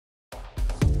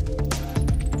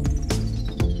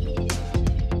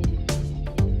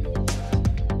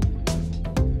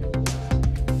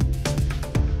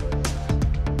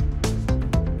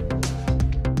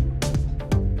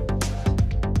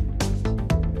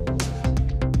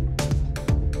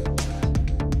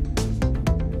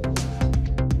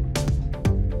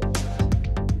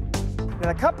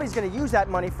the company's going to use that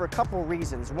money for a couple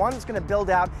reasons. One, it's going to build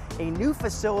out a new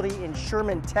facility in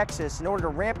Sherman, Texas, in order to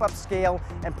ramp up scale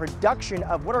and production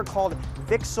of what are called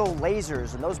VCSEL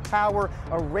lasers. And those power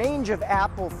a range of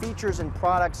Apple features and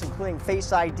products, including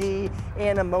Face ID,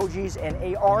 and emojis, and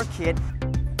ARKit.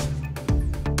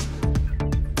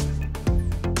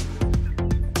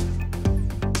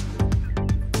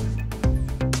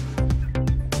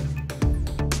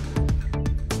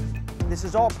 This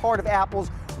is all part of Apple's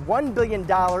 $1 billion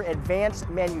advanced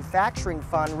manufacturing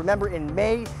fund. Remember, in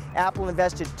May, Apple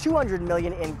invested $200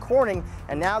 million in Corning,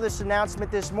 and now this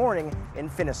announcement this morning in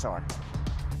Finisar.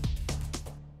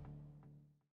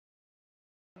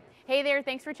 Hey there,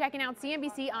 thanks for checking out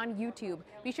CNBC on YouTube.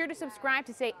 Be sure to subscribe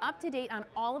to stay up to date on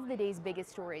all of the day's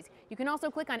biggest stories. You can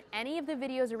also click on any of the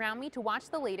videos around me to watch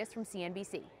the latest from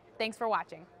CNBC. Thanks for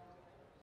watching.